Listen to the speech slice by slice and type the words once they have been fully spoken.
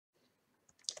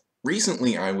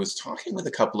Recently, I was talking with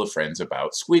a couple of friends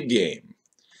about Squid Game.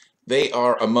 They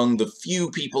are among the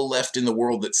few people left in the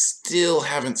world that still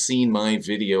haven't seen my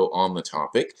video on the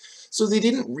topic, so they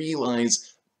didn't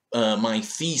realize my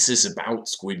thesis about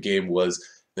Squid Game was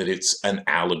that it's an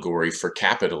allegory for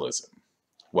capitalism.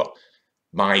 Well,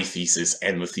 my thesis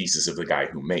and the thesis of the guy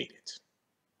who made it.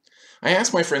 I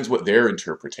asked my friends what their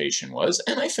interpretation was,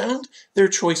 and I found their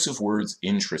choice of words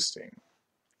interesting.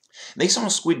 They saw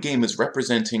Squid Game as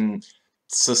representing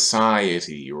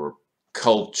society or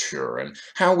culture and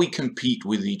how we compete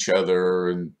with each other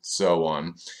and so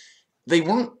on. They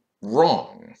weren't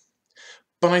wrong,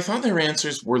 but I thought their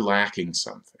answers were lacking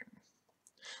something.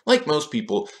 Like most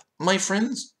people, my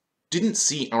friends didn't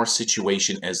see our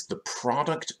situation as the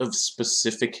product of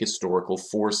specific historical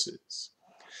forces.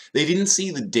 They didn't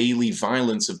see the daily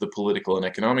violence of the political and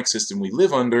economic system we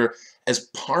live under as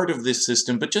part of this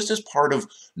system, but just as part of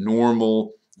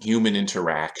normal human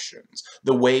interactions,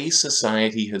 the way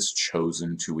society has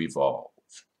chosen to evolve.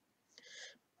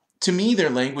 To me, their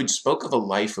language spoke of a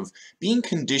life of being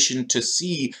conditioned to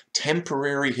see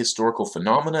temporary historical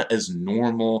phenomena as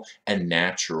normal and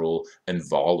natural and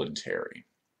voluntary.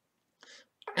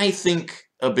 I think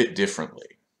a bit differently.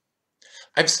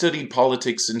 I've studied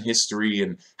politics and history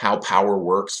and how power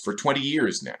works for 20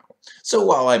 years now. So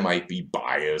while I might be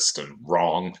biased and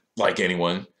wrong, like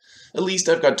anyone, at least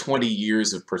I've got 20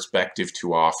 years of perspective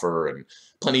to offer and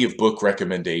plenty of book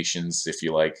recommendations, if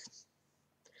you like.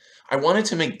 I wanted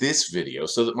to make this video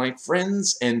so that my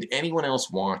friends and anyone else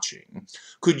watching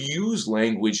could use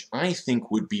language I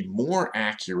think would be more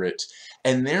accurate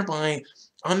and thereby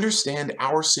understand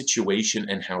our situation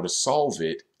and how to solve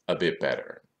it a bit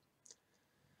better.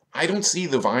 I don't see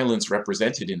the violence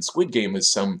represented in Squid Game as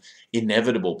some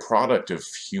inevitable product of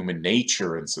human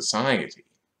nature and society.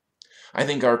 I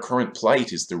think our current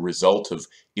plight is the result of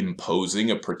imposing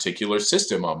a particular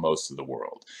system on most of the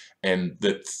world, and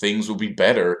that things will be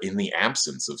better in the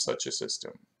absence of such a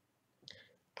system.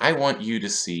 I want you to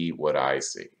see what I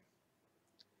see.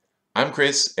 I'm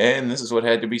Chris, and this is what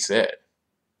had to be said.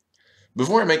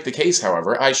 Before I make the case,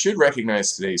 however, I should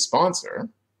recognize today's sponsor,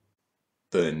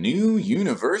 the new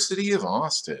University of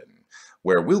Austin,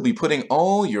 where we'll be putting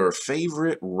all your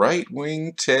favorite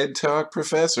right-wing TED Talk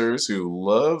professors who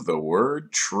love the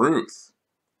word truth.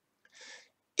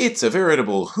 It's a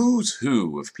veritable who's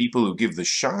who of people who give the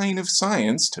shine of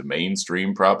science to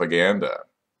mainstream propaganda.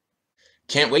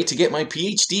 Can't wait to get my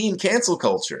PhD in cancel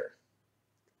culture.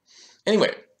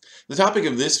 Anyway, the topic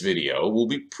of this video will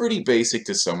be pretty basic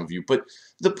to some of you, but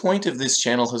the point of this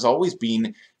channel has always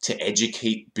been to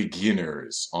educate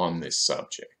beginners on this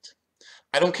subject.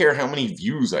 I don't care how many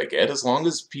views I get as long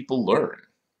as people learn.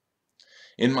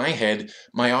 In my head,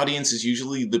 my audience is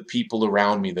usually the people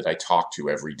around me that I talk to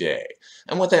every day,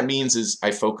 and what that means is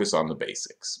I focus on the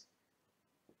basics.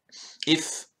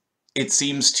 If it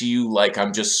seems to you like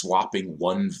I'm just swapping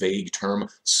one vague term,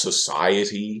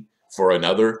 society, for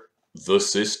another, the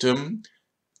system,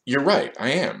 you're right,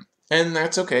 I am. And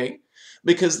that's okay,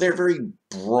 because they're very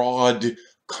broad,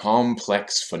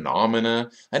 complex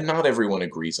phenomena, and not everyone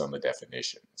agrees on the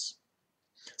definitions.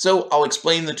 So I'll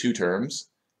explain the two terms,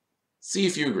 see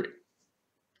if you agree.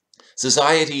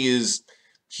 Society is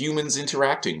humans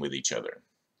interacting with each other.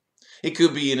 It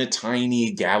could be in a tiny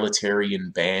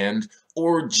egalitarian band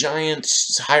or giant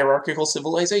hierarchical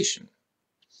civilization.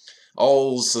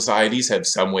 All societies have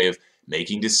some way of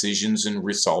making decisions and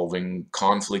resolving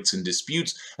conflicts and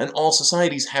disputes, and all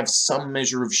societies have some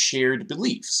measure of shared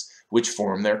beliefs, which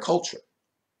form their culture.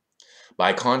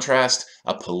 By contrast,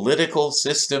 a political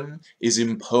system is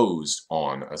imposed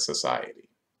on a society.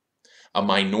 A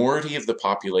minority of the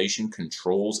population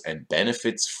controls and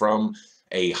benefits from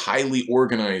a highly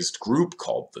organized group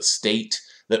called the state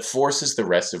that forces the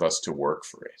rest of us to work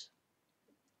for it.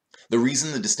 The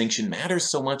reason the distinction matters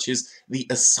so much is the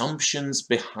assumptions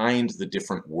behind the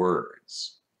different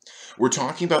words. We're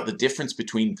talking about the difference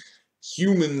between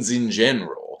humans in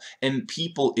general and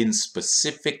people in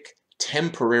specific,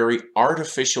 temporary,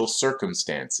 artificial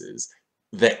circumstances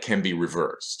that can be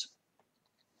reversed.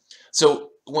 So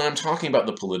when I'm talking about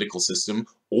the political system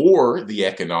or the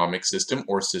economic system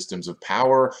or systems of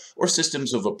power or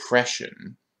systems of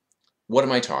oppression, what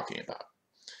am I talking about?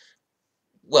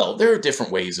 Well, there are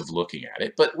different ways of looking at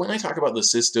it, but when I talk about the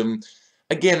system,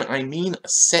 again, I mean a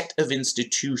set of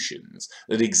institutions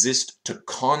that exist to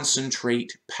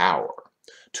concentrate power,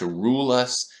 to rule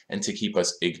us, and to keep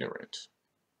us ignorant.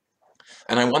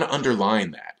 And I want to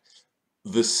underline that.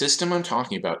 The system I'm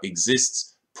talking about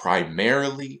exists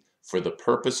primarily for the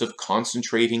purpose of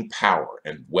concentrating power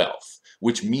and wealth,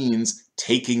 which means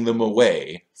taking them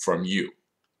away from you.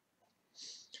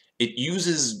 It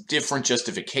uses different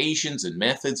justifications and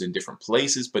methods in different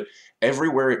places, but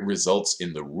everywhere it results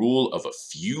in the rule of a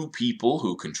few people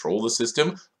who control the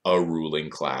system, a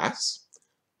ruling class,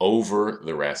 over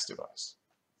the rest of us.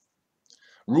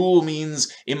 Rule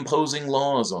means imposing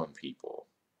laws on people.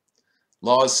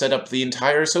 Laws set up the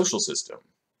entire social system.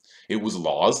 It was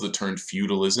laws that turned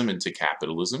feudalism into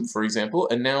capitalism, for example,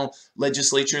 and now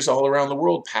legislatures all around the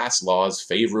world pass laws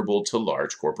favorable to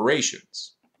large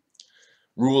corporations.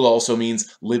 Rule also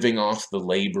means living off the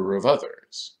labor of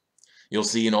others. You'll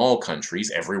see in all countries,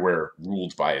 everywhere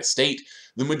ruled by a state,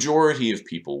 the majority of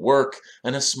people work,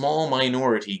 and a small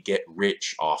minority get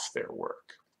rich off their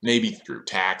work. Maybe through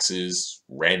taxes,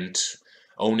 rent,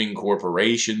 owning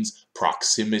corporations,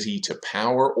 proximity to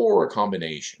power, or a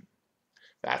combination.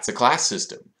 That's a class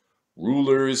system.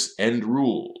 Rulers and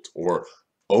ruled, or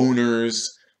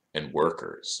owners and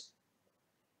workers.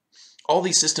 All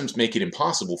these systems make it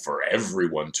impossible for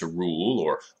everyone to rule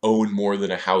or own more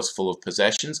than a house full of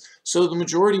possessions, so the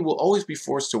majority will always be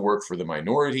forced to work for the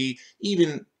minority,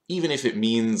 even if it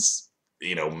means,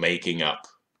 making up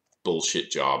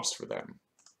bullshit jobs for them.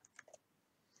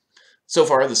 So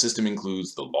far, the system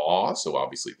includes the law, so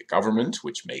obviously the government,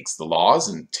 which makes the laws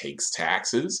and takes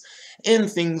taxes, and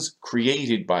things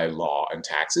created by law and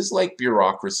taxes, like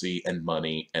bureaucracy and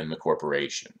money and the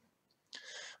corporation.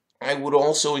 I would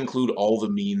also include all the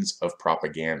means of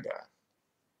propaganda.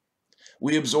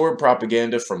 We absorb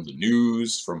propaganda from the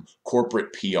news, from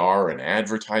corporate PR and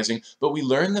advertising, but we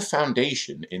learn the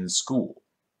foundation in school.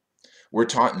 We're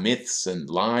taught myths and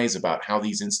lies about how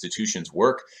these institutions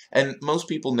work, and most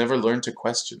people never learn to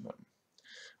question them.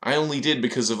 I only did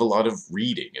because of a lot of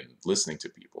reading and listening to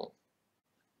people.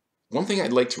 One thing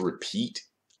I'd like to repeat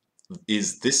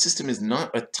is this system is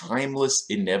not a timeless,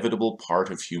 inevitable part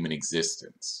of human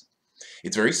existence.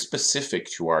 It's very specific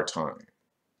to our time.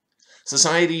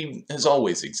 Society has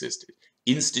always existed.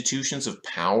 Institutions of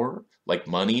power, like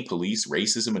money, police,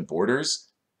 racism, and borders,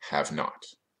 have not.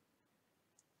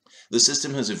 The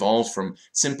system has evolved from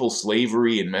simple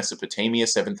slavery in Mesopotamia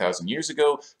 7,000 years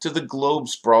ago to the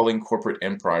globe-sprawling corporate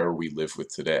empire we live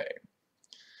with today.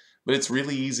 But it's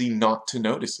really easy not to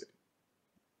notice it.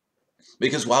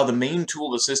 Because while the main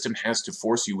tool the system has to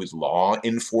force you is law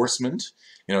enforcement,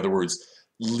 in other words,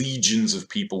 legions of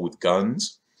people with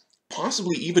guns,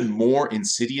 possibly even more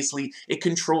insidiously, it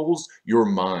controls your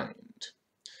mind.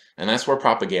 And that's where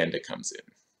propaganda comes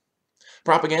in.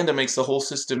 Propaganda makes the whole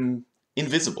system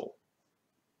invisible.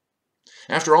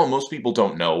 After all, most people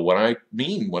don't know what I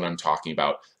mean when I'm talking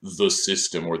about the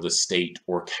system or the state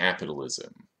or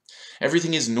capitalism.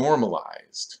 Everything is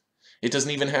normalized. It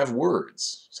doesn't even have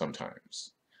words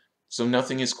sometimes. So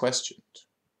nothing is questioned.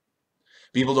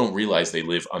 People don't realize they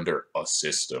live under a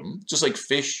system, just like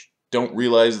fish don't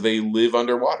realize they live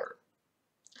underwater.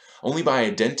 Only by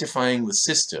identifying the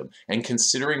system and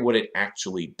considering what it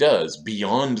actually does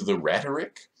beyond the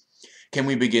rhetoric can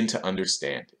we begin to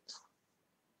understand it.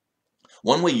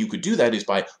 One way you could do that is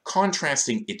by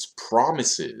contrasting its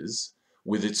promises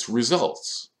with its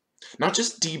results. Not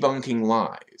just debunking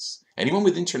lies. Anyone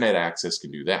with internet access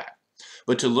can do that.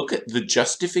 But to look at the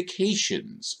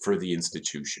justifications for the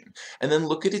institution, and then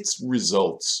look at its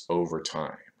results over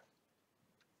time.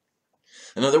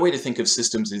 Another way to think of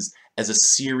systems is as a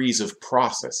series of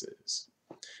processes.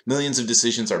 Millions of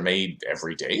decisions are made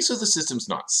every day, so the system's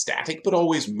not static, but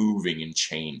always moving and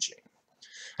changing.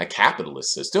 A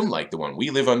capitalist system, like the one we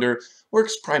live under,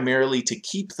 works primarily to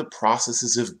keep the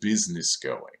processes of business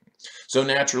going. So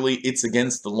naturally, it's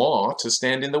against the law to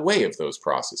stand in the way of those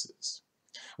processes.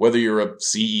 Whether you're a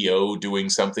CEO doing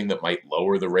something that might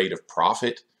lower the rate of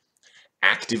profit,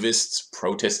 activists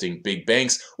protesting big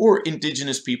banks, or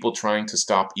indigenous people trying to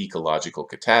stop ecological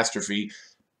catastrophe,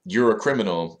 you're a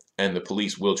criminal and the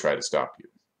police will try to stop you.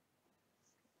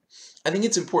 I think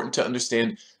it's important to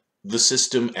understand the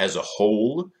system as a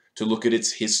whole, to look at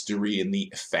its history and the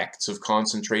effects of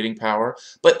concentrating power,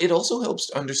 but it also helps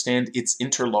to understand its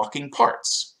interlocking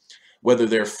parts, whether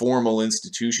they're formal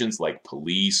institutions like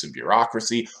police and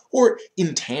bureaucracy, or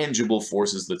intangible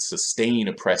forces that sustain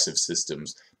oppressive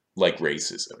systems like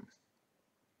racism.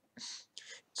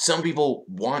 Some people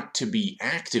want to be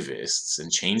activists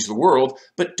and change the world,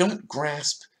 but don't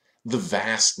grasp the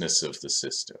vastness of the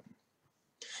system.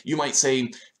 You might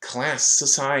say, class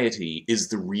society is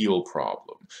the real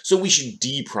problem, so we should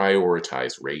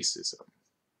deprioritize racism.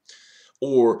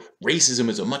 Or racism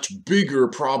is a much bigger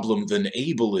problem than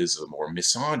ableism or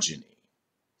misogyny.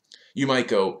 You might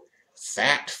go,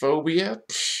 fat phobia?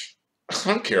 Psh, I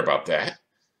don't care about that.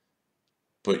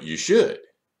 But you should.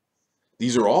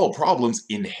 These are all problems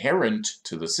inherent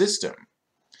to the system.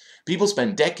 People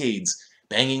spend decades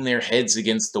banging their heads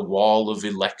against the wall of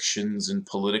elections and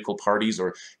political parties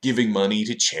or giving money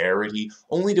to charity,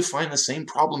 only to find the same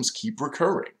problems keep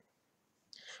recurring.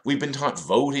 We've been taught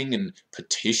voting and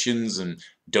petitions and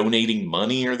donating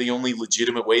money are the only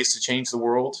legitimate ways to change the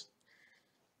world.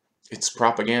 It's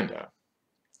propaganda,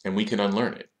 and we can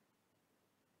unlearn it.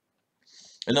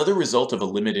 Another result of a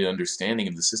limited understanding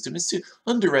of the system is to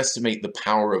underestimate the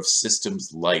power of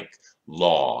systems like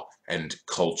law and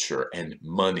culture and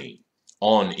money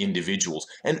on individuals,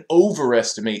 and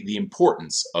overestimate the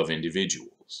importance of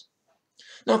individuals.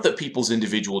 Not that people's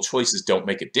individual choices don't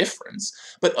make a difference,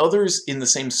 but others in the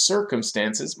same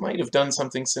circumstances might have done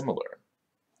something similar.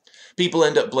 People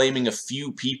end up blaming a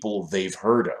few people they've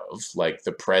heard of, like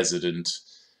the president,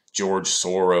 George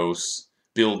Soros,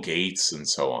 Bill Gates, and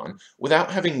so on,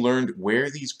 without having learned where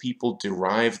these people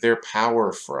derive their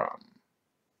power from.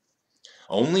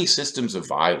 Only systems of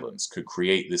violence could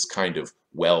create this kind of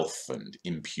wealth and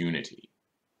impunity.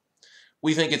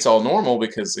 We think it's all normal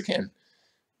because, again,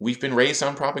 we've been raised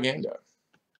on propaganda.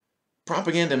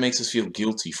 Propaganda makes us feel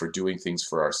guilty for doing things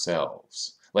for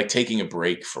ourselves, like taking a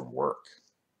break from work.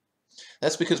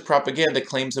 That's because propaganda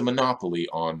claims a monopoly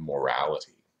on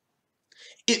morality.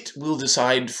 It will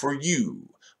decide for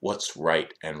you what's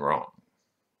right and wrong.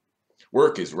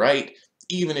 Work is right,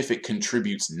 even if it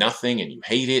contributes nothing and you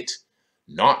hate it.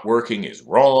 Not working is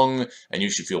wrong, and you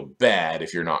should feel bad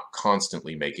if you're not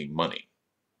constantly making money.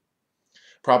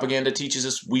 Propaganda teaches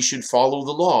us we should follow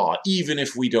the law, even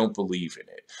if we don't believe in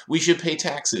it. We should pay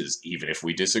taxes, even if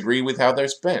we disagree with how they're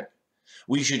spent.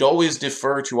 We should always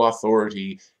defer to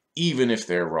authority, even if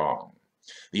they're wrong.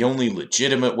 The only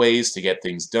legitimate ways to get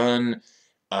things done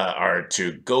are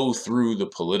to go through the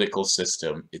political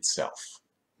system itself.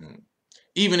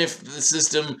 Even if the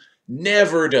system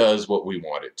never does what we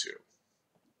want it to.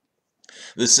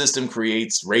 The system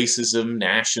creates racism,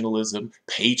 nationalism,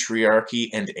 patriarchy,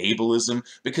 and ableism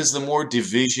because the more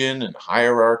division and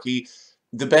hierarchy,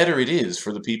 the better it is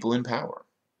for the people in power.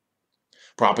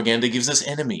 Propaganda gives us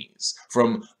enemies,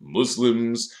 from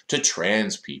Muslims to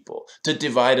trans people, to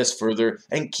divide us further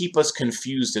and keep us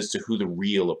confused as to who the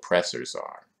real oppressors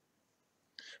are.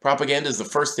 Propaganda is the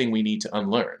first thing we need to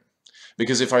unlearn,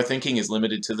 because if our thinking is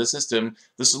limited to the system,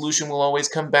 the solution will always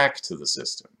come back to the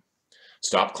system.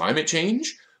 Stop climate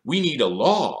change? We need a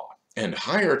law and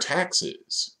higher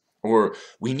taxes. Or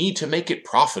we need to make it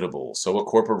profitable so a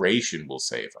corporation will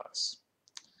save us.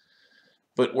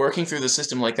 But working through the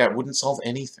system like that wouldn't solve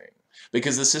anything,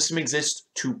 because the system exists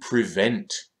to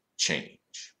prevent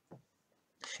change.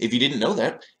 If you didn't know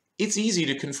that, it's easy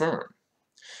to confirm.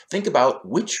 Think about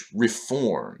which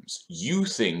reforms you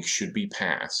think should be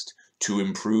passed to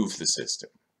improve the system.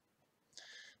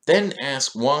 Then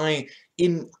ask why,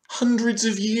 in hundreds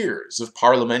of years of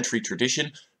parliamentary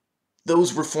tradition,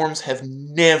 those reforms have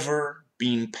never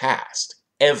been passed,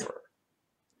 ever.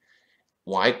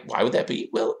 Why would that be?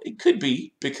 Well, it could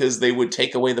be because they would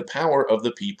take away the power of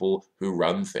the people who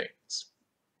run things.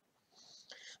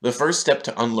 The first step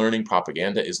to unlearning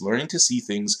propaganda is learning to see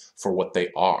things for what they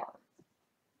are.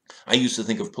 I used to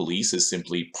think of police as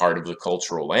simply part of the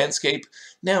cultural landscape.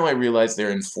 Now I realize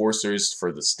they're enforcers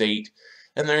for the state,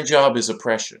 and their job is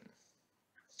oppression.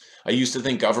 I used to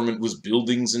think government was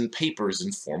buildings and papers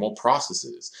and formal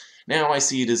processes. Now I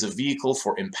see it as a vehicle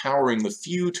for empowering the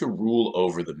few to rule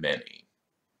over the many.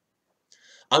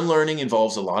 Unlearning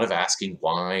involves a lot of asking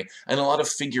why, and a lot of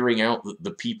figuring out that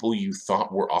the people you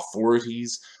thought were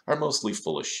authorities are mostly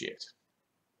full of shit.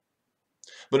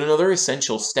 But another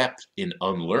essential step in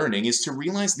unlearning is to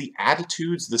realize the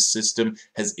attitudes the system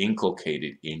has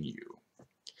inculcated in you.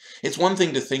 It's one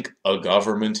thing to think a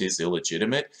government is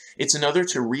illegitimate. It's another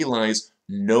to realize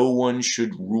no one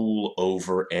should rule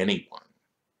over anyone.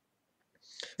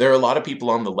 There are a lot of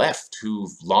people on the left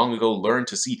who've long ago learned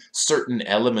to see certain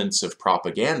elements of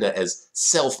propaganda as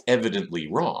self-evidently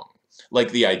wrong,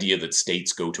 like the idea that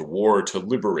states go to war to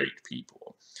liberate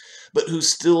people, but who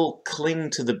still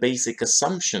cling to the basic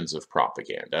assumptions of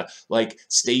propaganda, like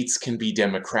states can be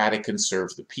democratic and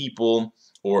serve the people,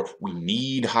 or we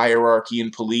need hierarchy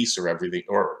in police, or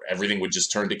everything would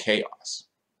just turn to chaos.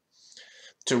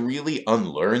 To really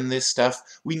unlearn this stuff,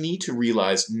 we need to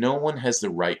realize no one has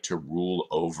the right to rule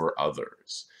over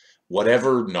others,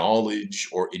 whatever knowledge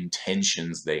or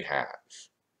intentions they have.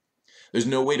 There's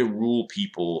no way to rule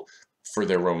people for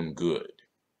their own good.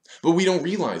 But we don't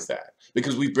realize that,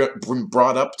 because we've been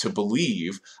brought up to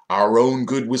believe our own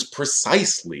good was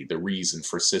precisely the reason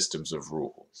for systems of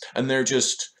rule, and they're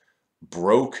just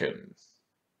broken.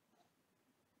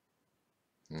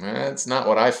 That's not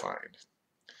what I find.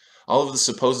 All of the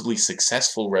supposedly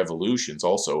successful revolutions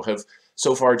also have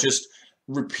so far just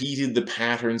repeated the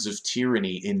patterns of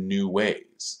tyranny in new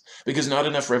ways, because not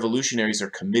enough revolutionaries are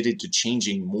committed to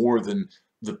changing more than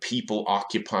the people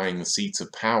occupying the seats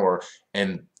of power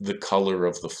and the color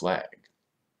of the flag.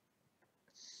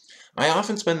 I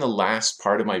often spend the last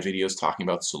part of my videos talking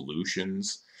about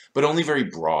solutions, but only very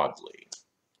broadly.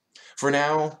 For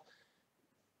now,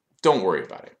 don't worry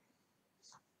about it.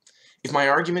 If my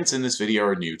arguments in this video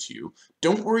are new to you,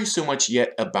 don't worry so much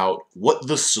yet about what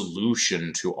the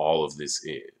solution to all of this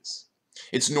is.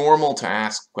 It's normal to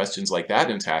ask questions like that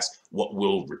and to ask, what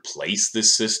will replace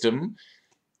this system?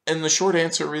 And the short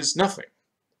answer is nothing.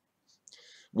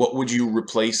 What would you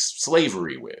replace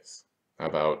slavery with? How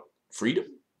about freedom?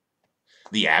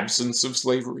 The absence of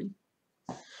slavery?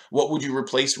 What would you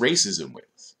replace racism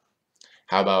with?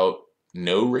 How about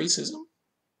no racism?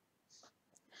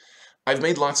 I've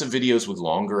made lots of videos with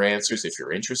longer answers if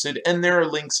you're interested, and there are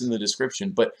links in the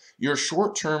description, but your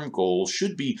short-term goal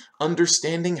should be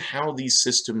understanding how these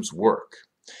systems work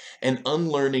and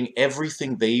unlearning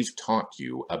everything they've taught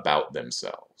you about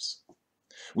themselves.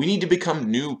 We need to become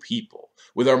new people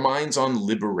with our minds on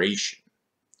liberation,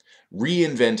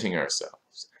 reinventing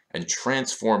ourselves, and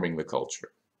transforming the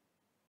culture.